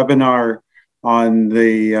good webinar on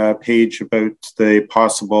the page about the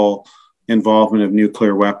possible involvement of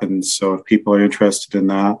nuclear weapons. So if people are interested in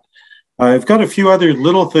that. I've got a few other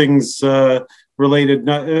little things related,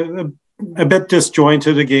 a bit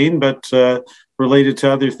disjointed again, but related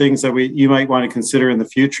to other things that you might want to consider in the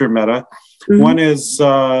future, Meta. One is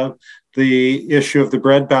the issue of the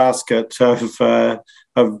breadbasket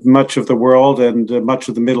of much of the world and much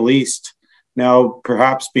of the Middle East now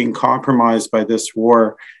perhaps being compromised by this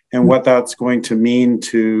war, and what that's going to mean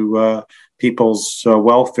to people's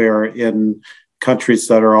welfare in countries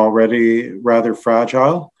that are already rather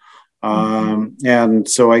fragile. And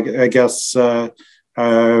so I guess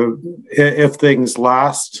if things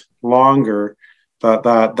last longer,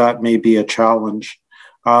 that may be a challenge.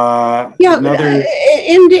 In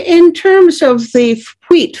terms of the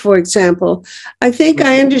wheat, for example, I think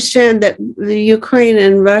I understand that the Ukraine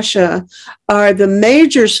and Russia are the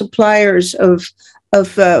major suppliers of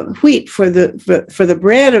wheat for the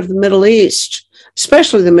bread of the Middle East,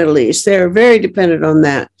 especially the Middle East. They're very dependent on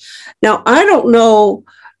that. Now, I don't know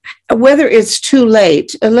whether it's too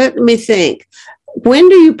late. Let me think. When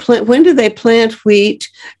do they plant wheat?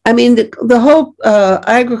 I mean, the whole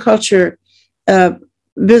agriculture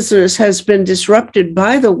business has been disrupted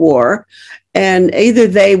by the war, and either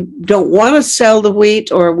they don't want to sell the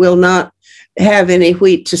wheat or will not have any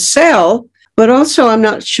wheat to sell. But also, I'm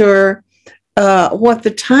not sure what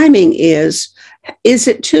the timing is. Is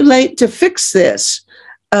it too late to fix this?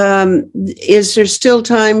 Is there still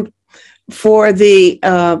time for the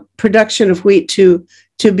production of wheat to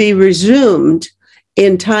be resumed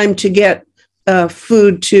in time to get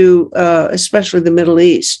food to especially the Middle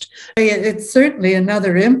East? It's certainly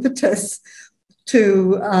another impetus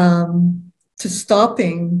to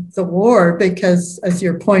stopping the war, because, as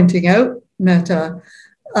you're pointing out, Meta,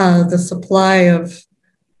 the supply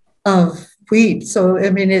of wheat. So,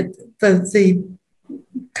 I mean, the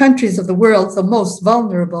countries of the world, the most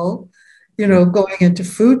vulnerable, going into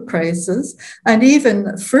food crisis, and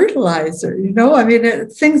even fertilizer, I mean,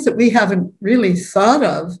 things that we haven't really thought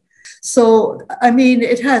of. So, I mean,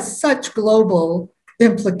 it has such global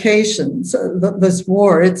implications, this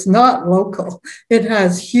war. It's not local. It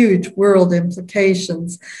has huge world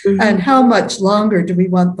implications. Mm-hmm. And how much longer do we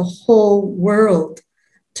want the whole world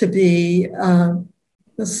to be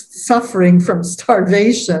suffering from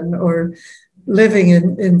starvation or living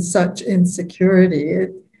in such insecurity?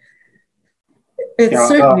 It's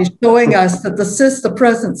certainly showing us that the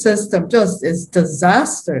present system just is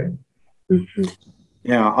disaster. Mm-hmm.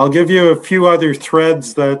 Yeah, I'll give you a few other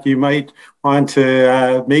threads that you might want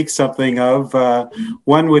to make something of.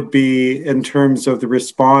 One would be in terms of the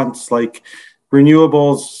response, like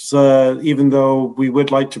renewables, even though we would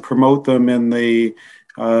like to promote them in the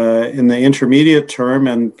intermediate term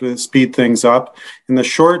and speed things up. In the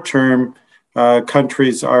short term,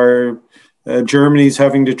 countries are, Germany's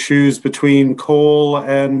having to choose between coal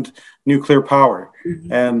and nuclear power.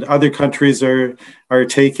 Mm-hmm. And other countries are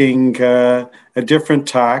taking a different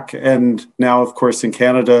tack. And now, of course, in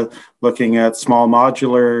Canada, looking at small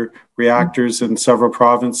modular reactors in several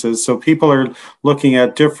provinces. So people are looking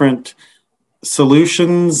at different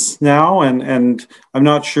solutions now. And I'm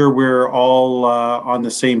not sure we're all on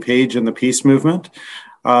the same page in the peace movement.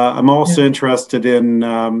 I'm also interested in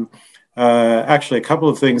actually a couple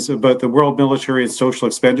of things about the World Military and Social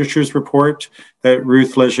Expenditures report that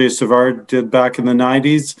Ruth Leger-Savard did back in the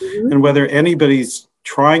 90s, mm-hmm. and whether anybody's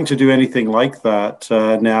trying to do anything like that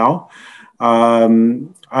now.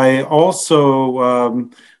 I also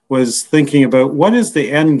was thinking about what is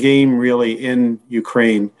the end game really in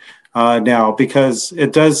Ukraine now, because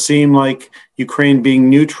it does seem like Ukraine being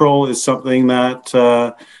neutral is something that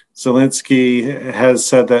Zelensky has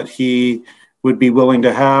said that he would be willing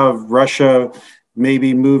to have. Russia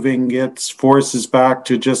maybe moving its forces back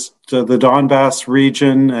to just the Donbass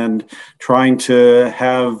region and trying to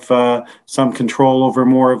have some control over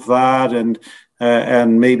more of that,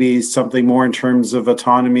 and maybe something more in terms of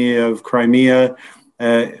autonomy of Crimea.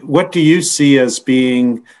 What do you see as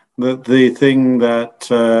being the thing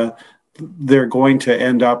that they're going to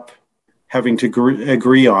end up having to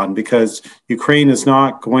agree on? Because Ukraine is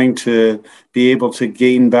not going to be able to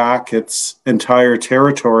gain back its entire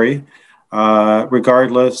territory.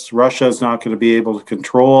 Regardless, Russia is not going to be able to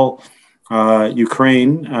control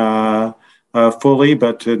Ukraine fully,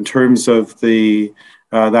 but in terms of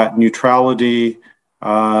that neutrality,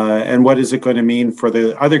 and what is it going to mean for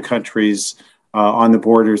the other countries on the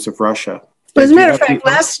borders of Russia? Well, as a matter of fact,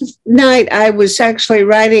 last night I was actually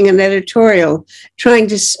writing an editorial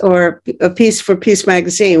or a piece for Peace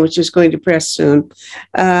Magazine, which is going to press soon,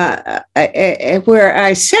 where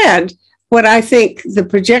I said what I think the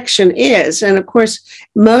projection is. And of course,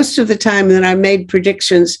 most of the time that I made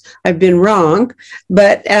predictions, I've been wrong.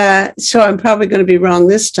 But so I'm probably going to be wrong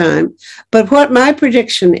this time. But what my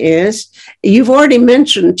prediction is, you've already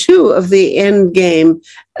mentioned two of the end game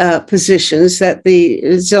positions that the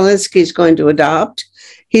Zelensky is going to adopt.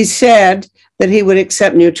 He said that he would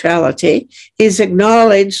accept neutrality. He's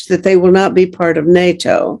acknowledged that they will not be part of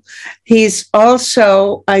NATO. He's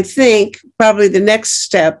also, I think, probably the next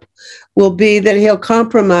step will be that he'll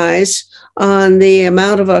compromise on the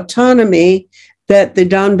amount of autonomy that the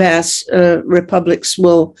Donbass republics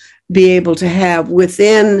will be able to have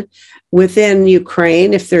within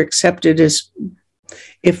Ukraine, if they're accepted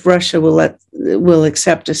if Russia will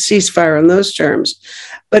accept a ceasefire on those terms.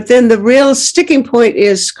 But then the real sticking point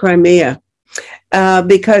is Crimea.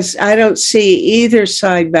 because I don't see either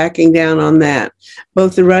side backing down on that.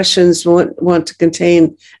 Both the Russians want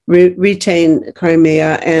to retain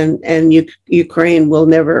Crimea, and Ukraine will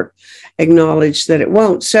never acknowledge that it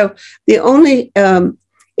won't. So the only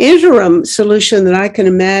interim solution that I can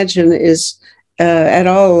imagine is at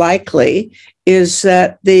all likely is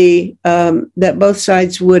that that both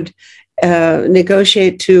sides would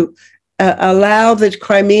negotiate to allow the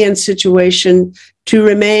Crimean situation to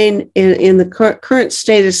remain in the current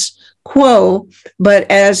status quo, but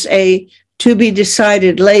as a to be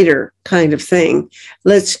decided later kind of thing.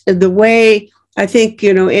 The way I think,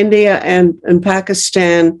 India and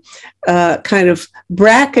Pakistan kind of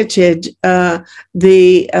bracketed the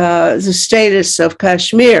status of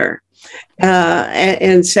Kashmir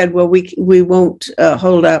and said, well, we won't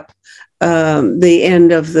hold up the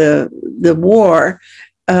end of the war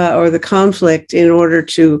or the conflict in order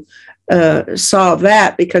to solve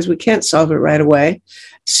that, because we can't solve it right away.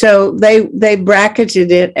 So they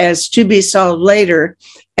bracketed it as to be solved later,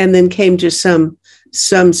 and then came to some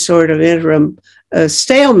sort of interim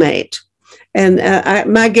stalemate. And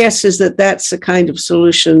my guess is that that's the kind of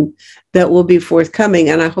solution that will be forthcoming,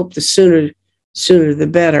 and I hope the sooner the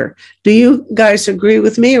better. Do you guys agree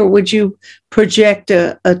with me, or would you project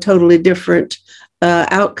a totally different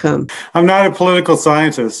outcome? I'm not a political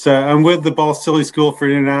scientist. I'm with the Balsillie School for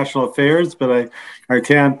International Affairs, but I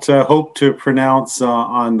can't hope to pronounce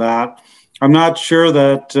on that. I'm not sure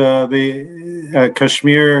that the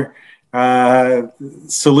Kashmir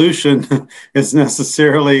solution is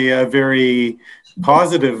necessarily a very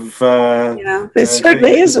positive. It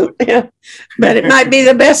certainly isn't. Yeah. But it might be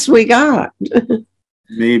the best we got.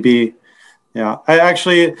 Maybe. Yeah,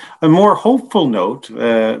 actually, a more hopeful note,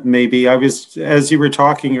 maybe, as you were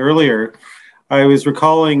talking earlier, I was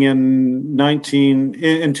recalling in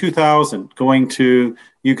 2000, going to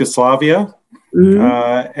Yugoslavia,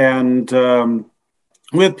 and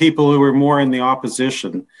with people who were more in the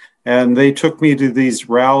opposition. And they took me to these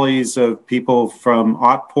rallies of people from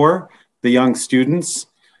Otpor, the young students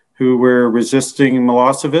who were resisting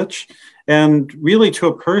Milosevic. And really, to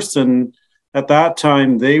a person at that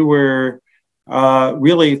time, they were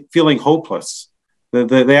really feeling hopeless.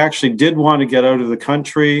 They actually did want to get out of the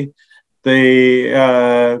country. They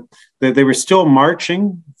were still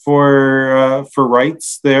marching for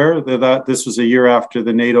rights there. This was a year after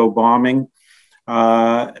the NATO bombing,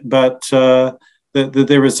 but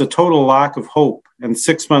there was a total lack of hope. And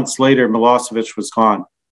 6 months later, Milosevic was gone.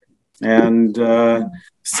 And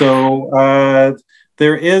so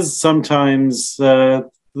there is sometimes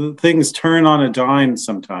things turn on a dime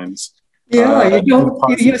sometimes. Yeah,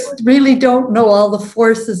 you just really don't know all the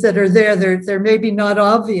forces that are there. They're maybe not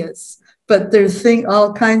obvious, but there's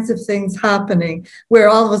all kinds of things happening where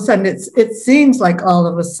all of a sudden it seems like all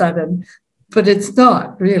of a sudden, but it's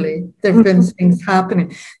not really. There have been things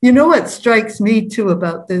happening. You know what strikes me too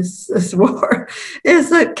about this war is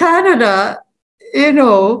that Canada,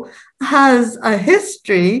 has a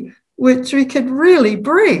history which we could really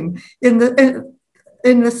bring in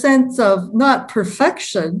the sense of not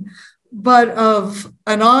perfection, but of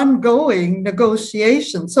an ongoing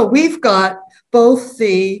negotiation. So we've got both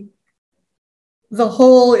the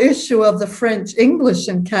whole issue of the French English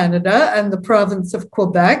in Canada and the province of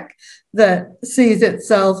Quebec that sees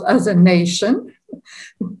itself as a nation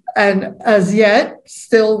and as yet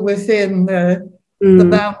still within the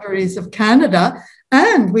boundaries of Canada.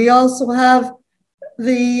 And we also have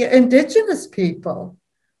the Indigenous people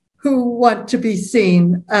who want to be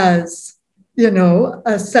seen as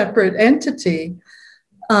a separate entity.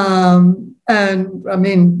 And I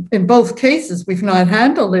mean, in both cases, we've not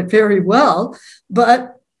handled it very well,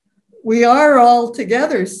 but we are all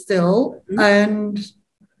together still and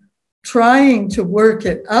trying to work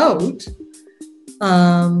it out.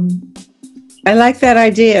 I like that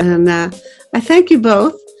idea. And I thank you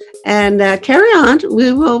both. And carry on.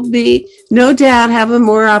 We will be, no doubt, have a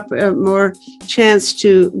more chance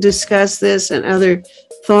to discuss this and other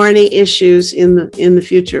thorny issues in the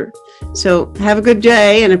future. So have a good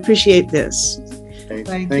day and appreciate this. Okay.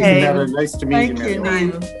 Thank you, Heather. Nice to meet you.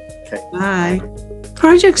 Okay. Bye.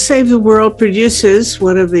 Project Save the World produces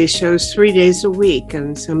one of these shows 3 days a week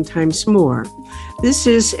and sometimes more. This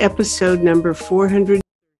is episode number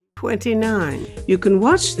 429. You can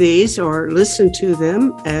watch these or listen to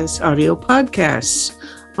them as audio podcasts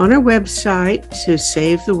on our website to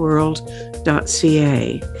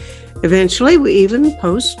savetheworld.ca. Eventually, we even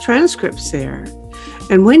post transcripts there.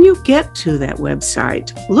 And when you get to that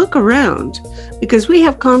website, look around, because we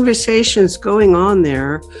have conversations going on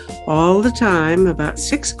there all the time about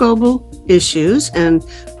 6 global issues and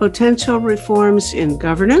potential reforms in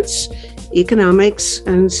governance, economics,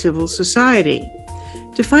 and civil society.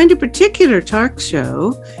 To find a particular talk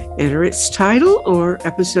show, enter its title or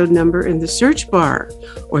episode number in the search bar,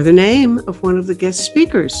 or the name of one of the guest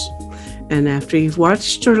speakers. And after you've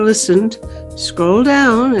watched or listened, scroll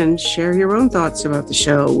down and share your own thoughts about the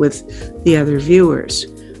show with the other viewers.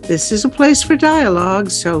 This is a place for dialogue,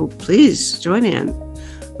 so please join in.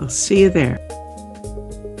 I'll see you there.